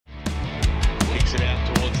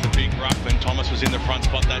was in the front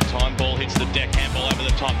spot that time. Ball hits the deck, handball over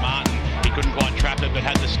the top. Martin, he couldn't quite trap it, but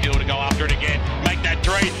had the skill to go after it again. Make that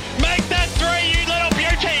three, you little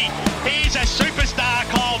beauty! He's a superstar,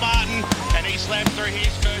 Cole Martin, and he slammed through his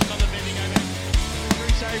first on the bending over.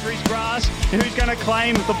 Savory's grass. Who's going to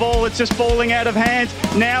claim the ball? It's just falling out of hands.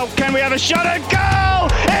 Now, can we have a shot at goal?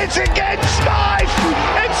 It's against Smythe!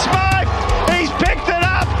 It's Smythe! He's picked it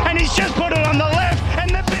up and he's just put it on the left,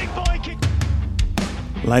 and the big boy kick.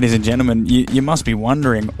 Ladies and gentlemen, you must be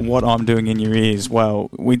wondering what I'm doing in your ears.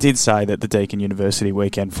 Well, we did say that the Deakin University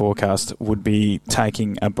weekend forecast would be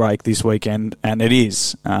taking a break this weekend, and it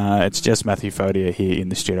is. It's just Matthew Fodia here in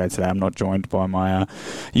the studio today. I'm not joined by my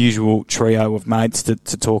usual trio of mates to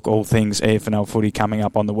talk all things EFNL footy coming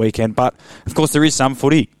up on the weekend. But, of course, there is some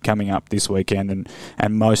footy coming up this weekend,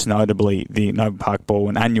 and most notably the Noble Park Ball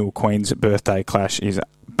and annual Queen's Birthday Clash is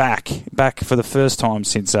back for the first time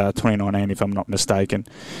since 2019, if I'm not mistaken,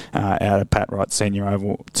 out at Pat Wright Senior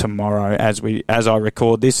Oval tomorrow as I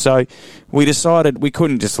record this. So we decided we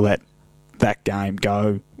couldn't just let that game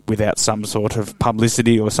go without some sort of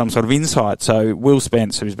publicity or some sort of insight. So Will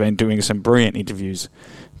Spence, who's been doing some brilliant interviews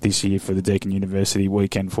this year for the Deakin University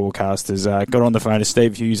weekend forecasters, got on the phone to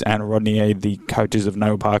Steve Hughes and Rodney Eade, the coaches of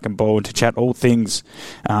Noble Park and Ball, to chat all things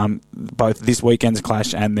both this weekend's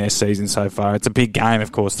clash and their season so far. It's a big game,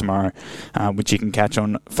 of course, tomorrow, which you can catch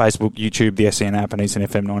on Facebook, YouTube, the SEN app, and Eastern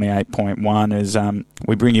FM 98.1 as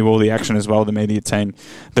we bring you all the action as well, the media team.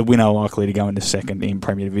 The winner likely to go into second in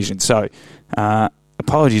Premier Division. So,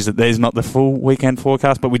 apologies that there's not the full weekend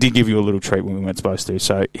forecast, but we did give you a little treat when we weren't supposed to.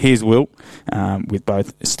 So here's Will with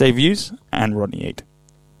both Steve Hughes and Rodney Eade.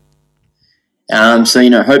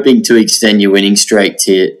 Hoping to extend your winning streak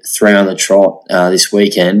to 3 on the trot this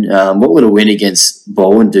weekend. What would a win against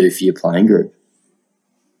Bullring do for your playing group?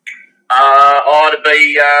 I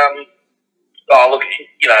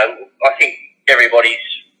think everybody's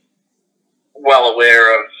well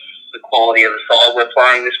aware of the quality of the side we're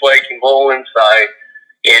playing this week in Bullring, so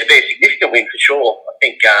yeah, it'd be a significant win for sure. I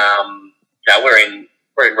think we're in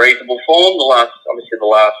reasonable form. The last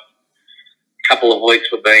couple of weeks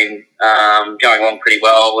we've been going on pretty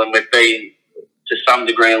well, and we've been to some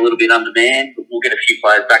degree a little bit undermanned. But we'll get a few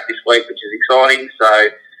players back this week, which is exciting. So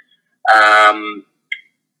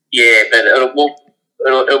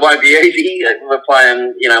but it won't be easy. We're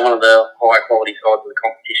playing one of the higher quality sides of the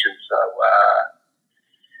competition. So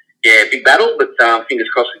big battle, but fingers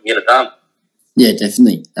crossed we can get it done. Yeah,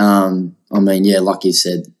 definitely. Like you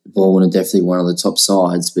said, Bullring are definitely one of the top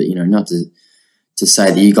sides, but, not to say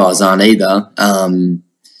that you guys aren't either.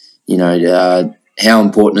 How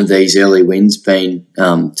important have these early wins been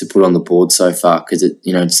to put on the board so far? Because,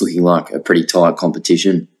 it's looking like a pretty tight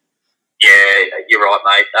competition. Yeah, you're right,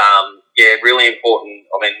 mate. Really important.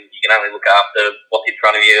 You can only look after what's in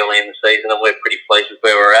front of you early in the season, and we're pretty pleased with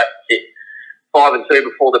where we're at. 5-2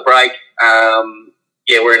 before the break.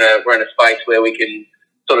 We're in a space where we can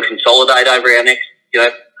sort of consolidate over our next,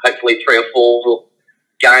 hopefully 3 or 4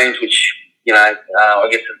 games. Which I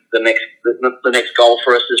guess the next goal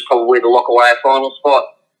for us is probably to lock away a final spot.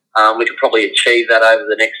 We could probably achieve that over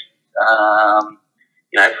the next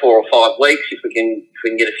 4 or 5 weeks if we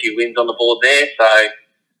can get a few wins on the board there. So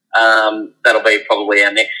that'll be probably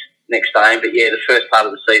our next aim. But the first part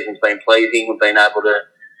of the season's been pleasing. We've been able to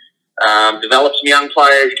develop some young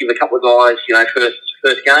players, give a couple of guys,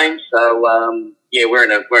 first game. So we're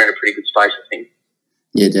in a pretty good space, I think.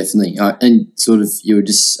 Yeah, definitely. And sort of, you were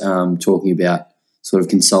just talking about sort of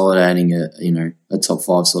consolidating a top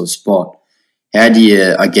 5 sort of spot. How do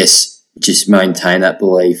you, I guess, just maintain that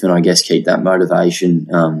belief and I guess keep that motivation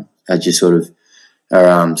as you sort of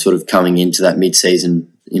are coming into that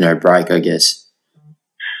mid-season break, I guess?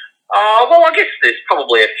 I guess there's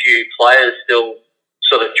probably a few players still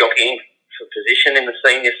sort of jockeying for position in the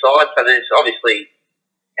senior side. So there's obviously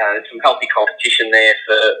there's some healthy competition there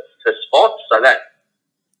for spots. So that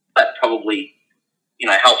probably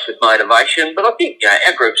helps with motivation. But I think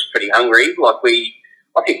our group's pretty hungry.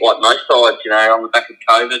 I think like most sides, on the back of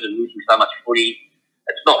COVID and losing so much footy,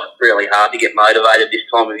 it's not really hard to get motivated this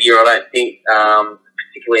time of year. I don't think,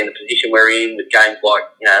 particularly in the position we're in with games like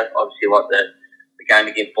obviously like the game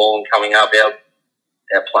against Bullring coming up.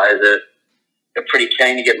 Our players are pretty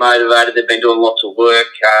keen to get motivated. They've been doing lots of work,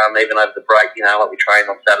 even over the break, like we trained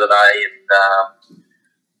on Saturday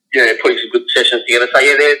and, putting some good sessions together. So,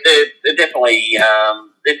 they're definitely,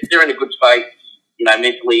 they're in a good space,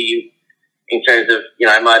 mentally in terms of,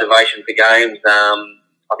 motivation for games.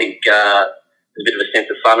 I think there's a bit of a sense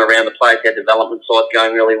of fun around the place. Our development side's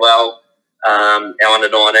going really well. Our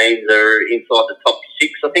under-19s are inside the top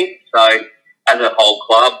 6, I think. So, as a whole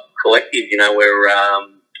club collective,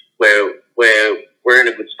 we're we're in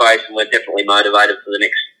a good space and we're definitely motivated for the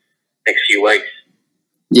next few weeks.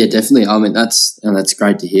 Yeah, definitely. I mean, that's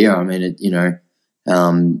great to hear. I mean,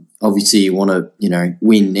 obviously you want to,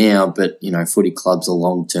 win now, but, footy clubs are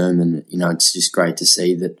long term, and, it's just great to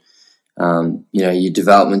see that, your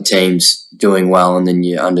development team's doing well, and then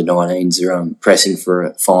your under-19s are pressing for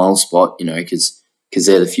a final spot, because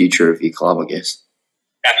they're the future of your club, I guess.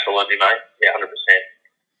 Absolutely, mate. Yeah,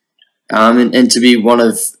 100%. And to be one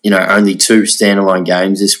of, only 2 standalone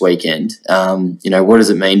games this weekend, what does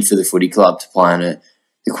it mean for the footy club to play on the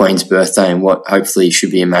Queen's birthday, and what hopefully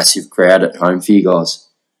should be a massive crowd at home for you guys?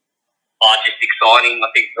 Oh, just exciting. I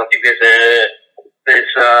think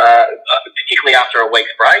there's particularly after a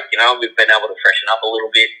week's break, we've been able to freshen up a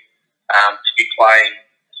little bit, to be playing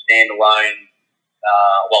standalone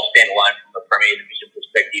from a Premier Division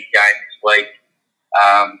perspective game this week,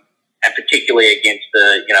 and particularly against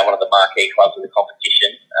one of the marquee clubs of the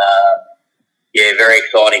competition. Very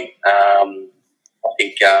exciting. I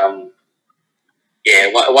think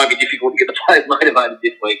it won't be difficult to get the players motivated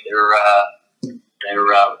this week. They're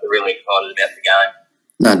really excited about the game.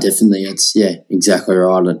 No, definitely. It's exactly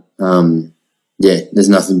right. There's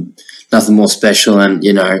nothing more special, and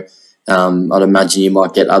I'd imagine you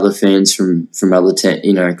might get other fans from other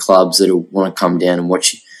clubs that'll want to come down and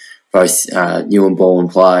watch both you and Bullring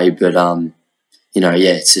play. But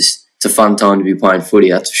it's a fun time to be playing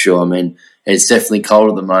footy. That's for sure. I mean, it's definitely cold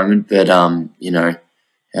at the moment, but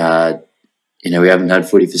we haven't had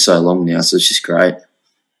footy for so long now, so it's just great.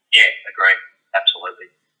 Yeah, agree. Absolutely.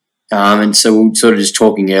 And so we were sort of just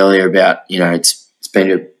talking earlier about, it's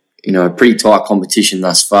been a pretty tight competition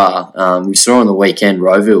thus far. We saw on the weekend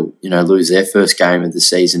Roeville, lose their first game of the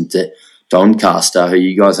season to Doncaster, who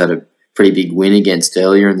you guys had a pretty big win against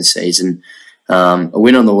earlier in the season. A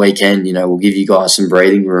win on the weekend, will give you guys some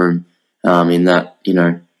breathing room in that,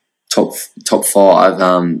 top 5.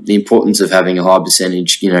 The importance of having a high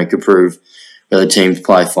percentage, could prove whether teams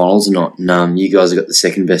play finals or not. And you guys have got the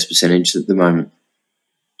second best percentage at the moment.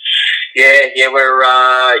 Yeah, we're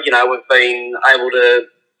we've been able to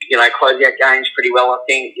close out games pretty well. I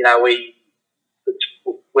think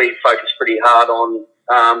we focus pretty hard on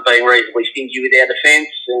being reasonably stingy with our defence,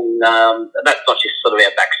 and that's not just sort of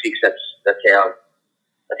our back six. That's our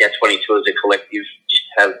 22 as a collective. Just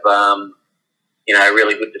have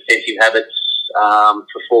really good defensive habits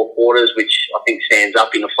for 4 quarters, which I think stands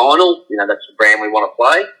up in a final. That's the brand we want to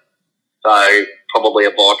play. So probably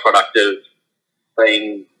a byproduct of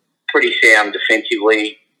being pretty sound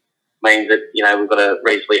defensively means that we've got a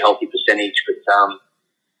reasonably healthy percentage, but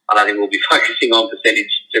I don't think we'll be focusing on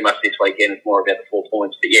percentage too much this weekend. It's more about the 4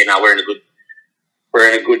 points. But we're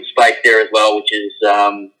in a good space there as well, which as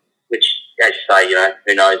you say,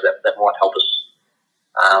 who knows, that might help us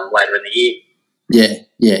later in the year.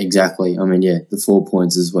 Yeah, exactly. I mean, the 4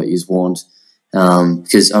 points is what you want,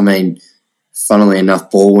 because I mean, funnily enough,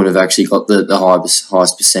 Bullring have actually got the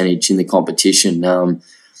highest percentage in the competition.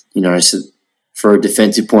 So for a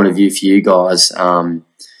defensive point of view for you guys,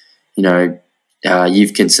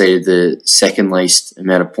 you've conceded the second least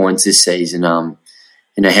amount of points this season. How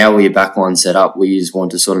will your backline set up? Will you just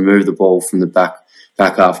want to sort of move the ball from the back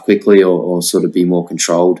half quickly, or sort of be more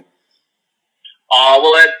controlled?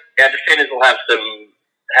 Well, our defenders will have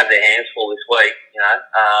their hands full this week.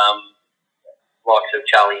 Likes of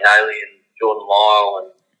Charlie Haley and Jordan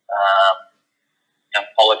Lyle and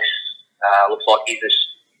Pollux. Looks like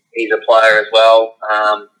he's a player as well.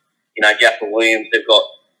 Jasper Williams. They've got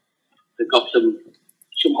some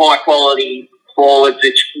high quality forwards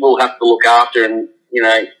which we'll have to look after and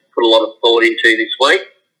put a lot of thought into this week.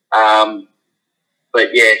 So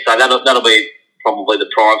that'll be probably the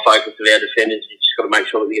prime focus of our defenders. You just got to make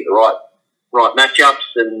sure that we get the right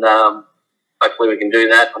matchups, and hopefully we can do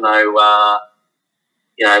that. I know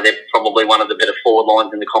they're probably one of the better forward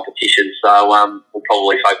lines in the competition, so we'll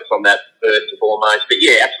probably focus on that first and foremost. But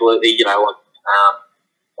absolutely,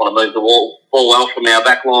 want to move the ball well from our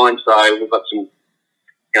back line, so we've got some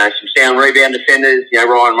sound rebound defenders.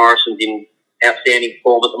 Ryan Morrison's in outstanding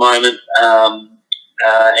form at the moment,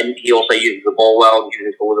 and he also uses the ball well,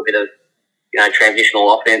 uses a little bit of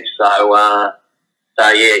transitional offense. He's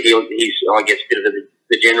I guess a bit of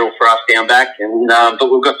the general for us down back, and but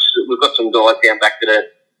we've got some guys down back that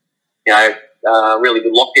are really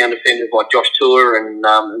good lockdown defenders like Josh Tour and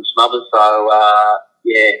some others. So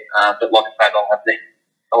but like I said,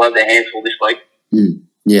 I'll have their hands full this week.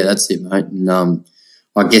 Yeah, that's it, mate. And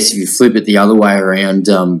I guess if you flip it the other way around,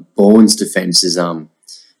 Bullring's defence is a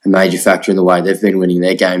major factor in the way they've been winning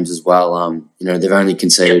their games as well. They've only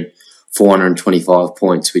conceded 425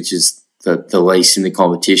 points, which is the least in the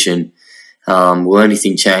competition. Will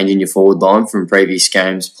anything change in your forward line from previous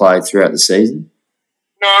games played throughout the season?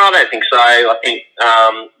 No, I don't think so. I think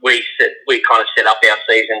we kind of set up our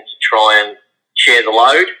season to try and share the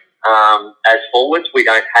load as forwards. We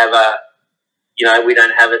don't have a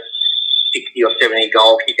 60 or 70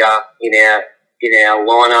 goal kicker in our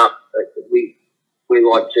lineup. We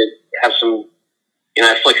like to have some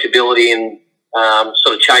flexibility and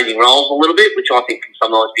sort of changing roles a little bit, which I think can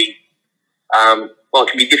sometimes be it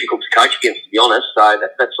can be difficult to coach against, to be honest. So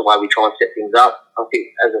that's the way we try and set things up. I think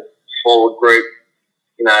as a forward group,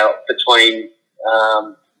 between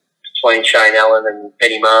Shane Allen and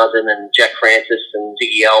Benny Marsden and Jack Francis and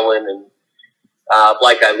Ziggy Elwyn and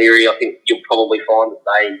Blake O'Leary, I think you'll probably find that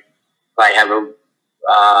they have a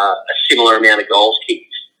similar amount of goals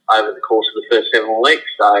kicked over the course of the first 7 weeks.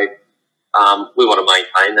 So we want to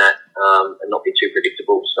maintain that and not be too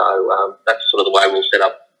predictable. So that's sort of the way we'll set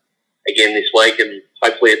up again this week, and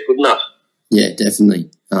hopefully it's good enough. Yeah, definitely.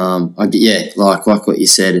 Like what you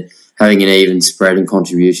said, having an even spread and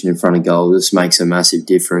contribution in front of goal just makes a massive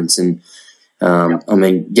difference. And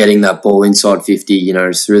getting that ball inside 50,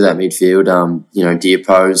 through that midfield, do you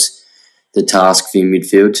pose the task for your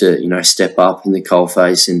midfield to, step up in the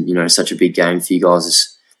coalface and, such a big game for you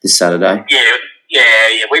guys this Saturday? Yeah.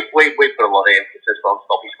 We put a lot of emphasis on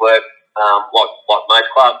stoppage work, like most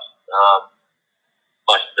clubs.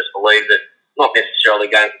 Most of us believe that not necessarily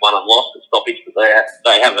games won and lost at stoppage, but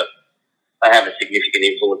they have a significant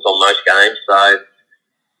influence on most games. So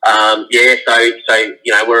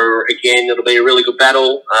it'll be a really good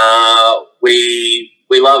battle. We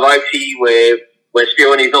love Oaksy. We're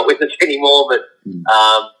spewing he's not with us anymore, but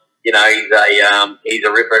he's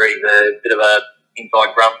a ripper. He's a bit of a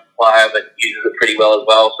inside grunt player, but uses it pretty well as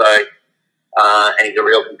well. So and he's a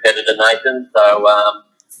real competitor, Nathan. So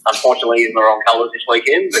unfortunately, he's in the wrong colours this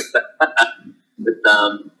weekend,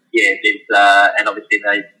 and obviously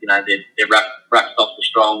their ruck stops are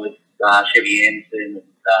strong with Chevy Anderson,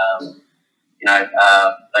 and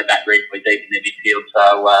they bat reasonably deep in their midfield. So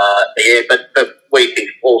but we think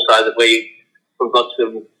also that we've got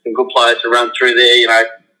some good players to run through there.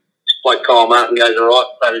 Like Kyle Martin goes all right,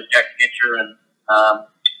 so does Jack Sketcher, and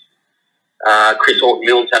Chris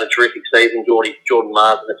Horton-Mills had a terrific season, Jordan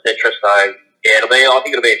Marsden, etc. So yeah, I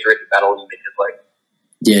think it'll be a terrific battle in the midfield league.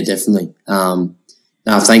 Yeah, definitely.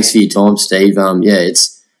 Thanks for your time, Steve.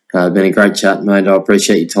 It's been a great chat, mate. I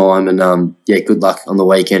appreciate your time, and good luck on the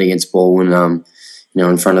weekend against Bullring.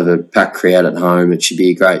 In front of a packed crowd at home, it should be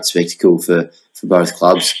a great spectacle for both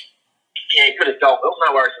clubs. Yeah, good as gold.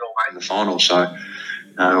 No worries at all, mate. In the final, so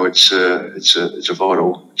it's a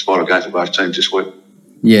vital game for both teams this week.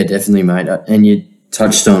 Yeah, definitely, mate. And you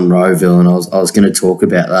touched on Rowville, and I was going to talk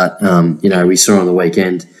about that. We saw on the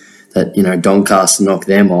weekend that Doncaster knocked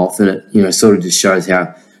them off, and it sort of just shows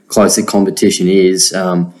how close the competition is.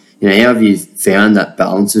 How have you found that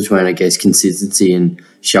balance between, I guess, consistency and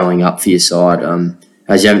showing up for your side?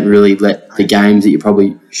 As you haven't really let the games that you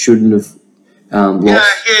probably shouldn't have lost.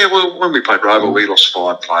 Yeah. Well, when we played Rowville, we lost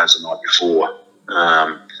 5 players the night before,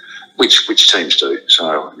 which teams do.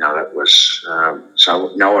 So that was I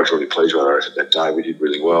was really pleased with our effort that day. We did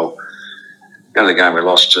really well. The other game we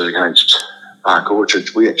lost against Park Orchard,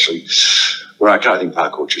 we actually were okay. I think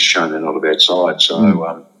Park Orchard's shown they're not a bad side.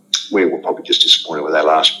 So we were probably just disappointed with our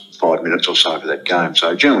last 5 minutes or so for that game.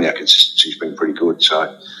 So generally our consistency's been pretty good.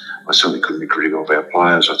 So I certainly couldn't be critical of our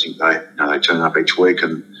players. I think they turn up each week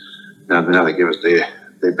and they give it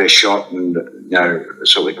their best shot, and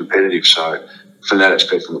certainly competitive. So from that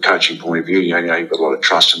aspect, from a coaching point of view, you've got a lot of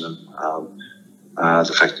trust in them.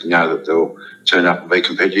 The fact that they'll turn up and be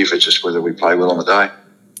competitive, it's just whether we play well on the day.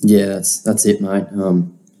 Yeah, that's it, mate.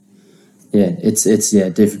 It's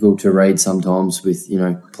difficult to read sometimes with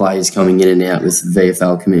players coming in and out with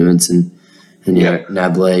VFL commitments and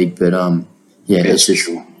NAB league, but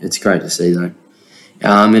it's great to see though.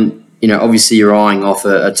 And obviously you're eyeing off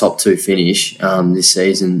a top 2 finish this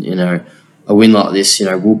season. A win like this,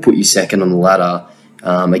 will put you second on the ladder,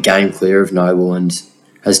 a game clear of Noble. And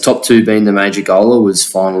has top 2 been the major goal, or was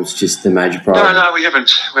finals just the major priority? No, we haven't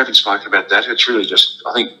spoken about that. It's really just,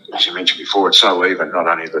 I think, as you mentioned before, it's so even. Not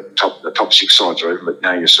only the top 6 sides are even, but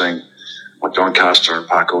now you're seeing what Doncaster and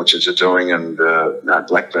Park Orchards are doing, and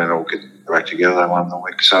Blackburn all get right together. They won the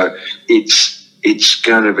week, so it's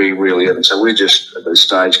going to be really even. So we're just at this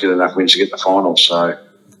stage get enough wins to get the final. So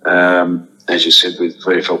as you said, with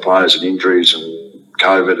VFL players and injuries and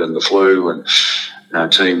COVID and the flu and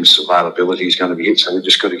teams' availability is going to be hit, so we've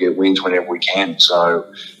just got to get wins whenever we can.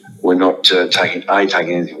 So we're not taking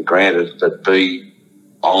anything for granted, but B,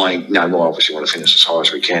 we obviously want to finish as high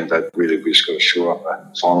as we can, but really we just got to shore up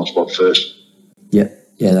a final spot first. Yeah,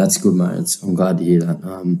 Yeah, that's good, mate. I'm glad to hear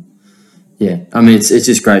that. Yeah, I mean, it's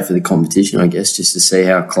just great for the competition, I guess, just to see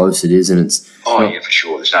how close it is, and it's. Oh yeah, for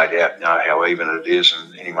sure. There's no doubt, how even it is,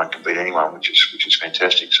 and anyone can beat anyone, which is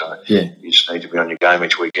fantastic. So yeah, you just need to be on your game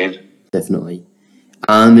each weekend. Definitely.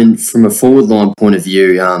 And from a forward line point of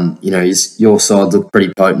view, your side looked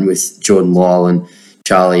pretty potent with Jordan Lyle and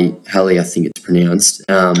Charlie Haley, I think it's pronounced.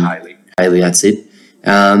 Haley, that's it.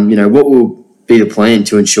 What will be the plan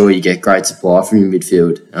to ensure you get great supply from your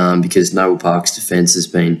midfield? Because Noble Park's defence has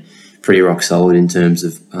been pretty rock solid in terms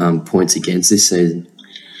of points against this season.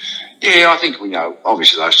 Yeah, I think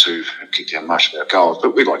obviously those two have kicked out most of our goals,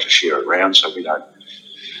 but we'd like to share it around so we don't.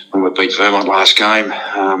 When we beat Vermont last game,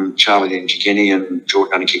 Charlie didn't kick any and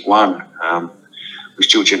Jordan only kicked one. We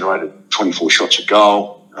still generated 24 shots a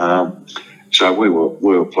goal. So we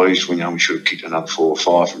were pleased. We should have kicked another 4 or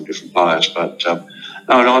 5 from different players. But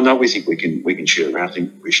no, we think we can share it around. I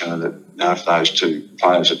think we've shown that if those two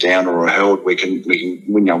players are down or are held, we can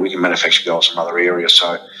manufacture goals from other areas.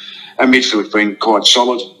 So our midfield's been quite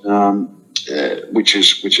solid, which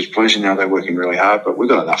is pleasing. They're working really hard, but we've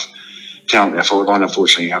got enough talent in our forward line.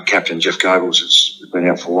 Unfortunately, our captain Jeff Gobles has been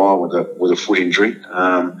out for a while with a foot injury.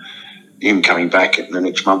 Him coming back in the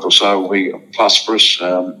next month or so will be a plus for us.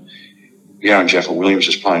 Aaron Jaffa Williams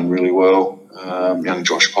is playing really well. Young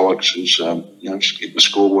Josh Pollocks is just getting the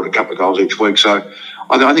scoreboard a couple of goals each week. So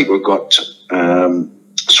I think we've got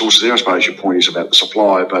sources there. I suppose your point is about the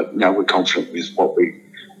supply, but we're confident with what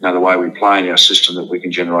the way we play in our system that we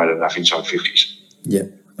can generate enough inside 50s. Yeah.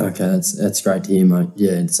 Okay, that's great to hear, mate.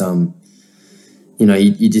 Yeah, it's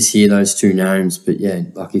you just hear those two names, but yeah,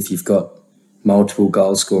 like if you've got multiple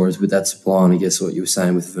goal scorers with that supply, and I guess what you were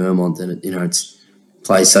saying with Vermont, then it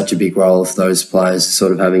plays such a big role if those players are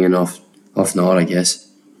sort of having an off night, I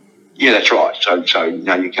guess. Yeah, that's right. So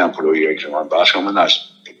you can't put all your eggs in one basket. I mean,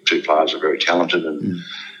 those two players are very talented, and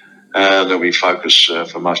they'll be focus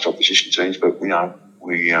for most opposition teams. But we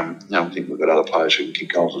think we've got other players who can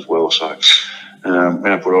kick goals as well. So we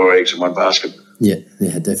don't put all our eggs in one basket. Yeah,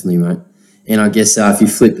 definitely, mate. And I guess if you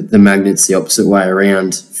flip the magnets the opposite way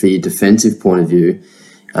around for your defensive point of view,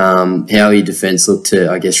 how your defence look to,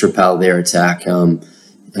 I guess, repel their attack?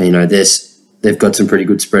 They've got some pretty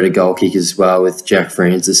good spread of goal kickers as well with Jack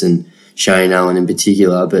Francis and Shane Allen in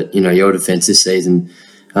particular. But your defence this season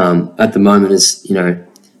at the moment has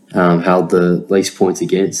held the least points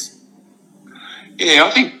against. Yeah, I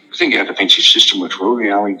think our defensive system works well. We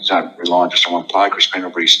don't rely just on one player. Chris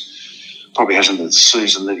Pendlebury's probably hasn't the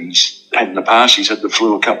season that he's had in the past. He's had the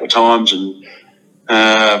flu a couple of times and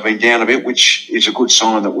been down a bit, which is a good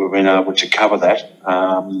sign that we've been able to cover that.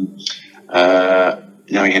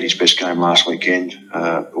 He had his best game last weekend,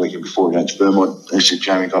 the weekend before against Vermont. As said,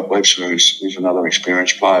 Jamie Webster, who's another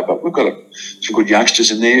experienced player. But we've got some good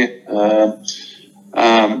youngsters in there.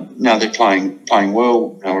 They're playing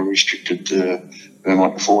well. We restricted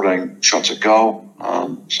Vermont to 14 shots at goal.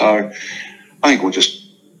 So I think we'll just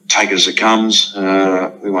take it as it comes.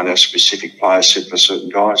 We won't have specific players set for certain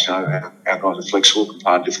guys. Our guys are flexible, can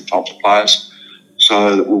play different types of players.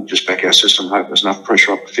 So that we'll just back our system, hope there's enough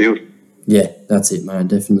pressure up the field. Yeah, that's it, man.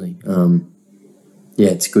 Definitely.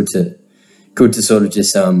 It's good to sort of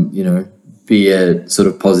just be a sort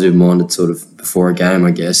of positive minded sort of before a game,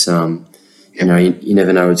 I guess. You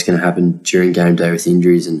never know what's going to happen during game day with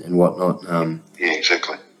injuries and whatnot. Yeah,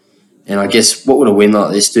 exactly. And I guess what would a win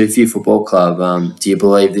like this do for your football club? Do you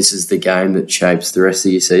believe this is the game that shapes the rest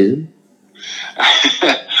of your season?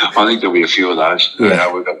 I think there'll be a few of those.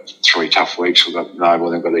 Yeah. We've got 3 tough weeks. We've got Noble,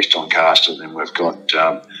 then we've got East Doncaster, and then we've got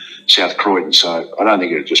South Croydon. So I don't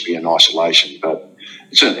think it'll just be in isolation, but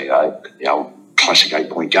it's certainly a classic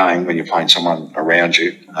 8-point game when you're playing someone around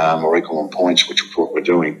you or equal on points, which is what we're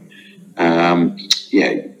doing. That's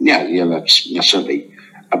certainly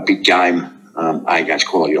a big game. Against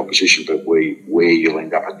quality opposition, but where you'll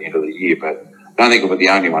end up at the end of the year. But I don't think we'll be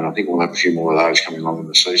the only one. I think we'll have a few more of those coming along in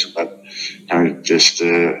the season. But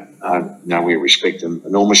we respect them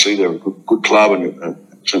enormously. They're a good club and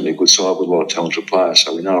certainly a good side with a lot of talented players.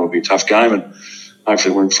 So we know it'll be a tough game, and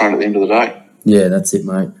hopefully we're in front at the end of the day. Yeah, that's it,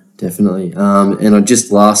 mate. Definitely. And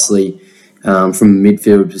just lastly, from a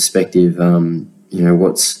midfield perspective,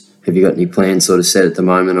 have you got any plans sort of set at the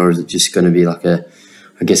moment, or is it just going to be like a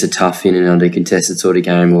tough in and under contested sort of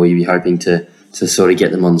game, or will you be hoping to sort of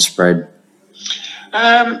get them on the spread?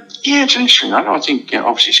 It's interesting. I think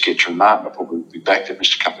obviously Sketcher and Martin will probably be back. They've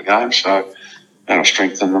missed a couple of games, so that'll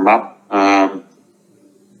strengthen them up.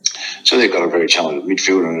 So they've got a very talented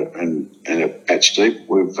midfield and a patch deep.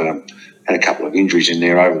 We've had a couple of injuries in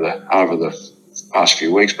there over the past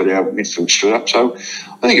few weeks, but our midfield stood up. So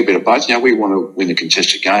I think a bit of both. We want to win the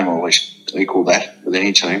contested game, or at least equal that with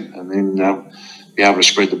any team, and then be able to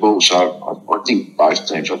spread the ball. So I think both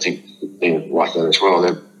teams, they're like that as well.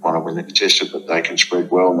 They want to win the contested, but they can spread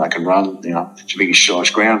well and they can run. It's a big size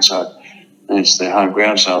ground, so and it's their home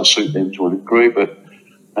ground, so it'll suit them to a degree. But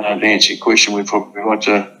to answer your question, we'd probably like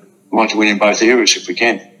to win in both areas if we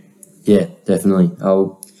can. Yeah, definitely.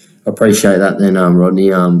 I'll appreciate that then, Rodney.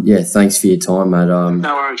 Thanks for your time, mate.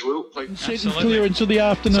 No worries, Will. Clear into the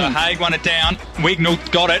afternoon. So Haig won it down. Wignall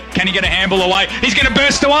got it. Can he get a handball away? He's going to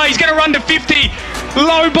burst away. He's going to run to 50.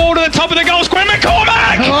 Low ball to the top of the goal square.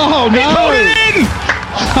 McCormack! Oh, no. He's put it in!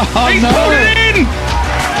 He's put it in!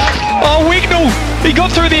 Oh, Wignall. He got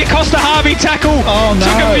through the Acosta Harvey tackle. Oh, no.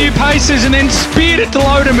 Took a few paces and then speared it to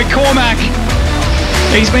low to McCormack.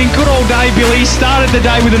 He's been good all day, Billy. Started the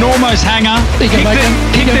day with an almost hanger. Kicked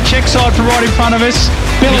the check side from right in front of us.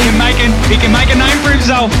 Billy he can make a name for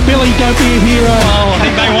himself. Billy, don't be a hero. Oh, I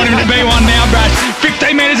think they want him to be one now, Brad.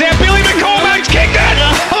 15 metres out. Billy McCormack's kicked it.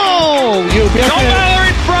 Oh, you'll be John Baylor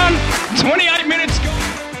in front. 28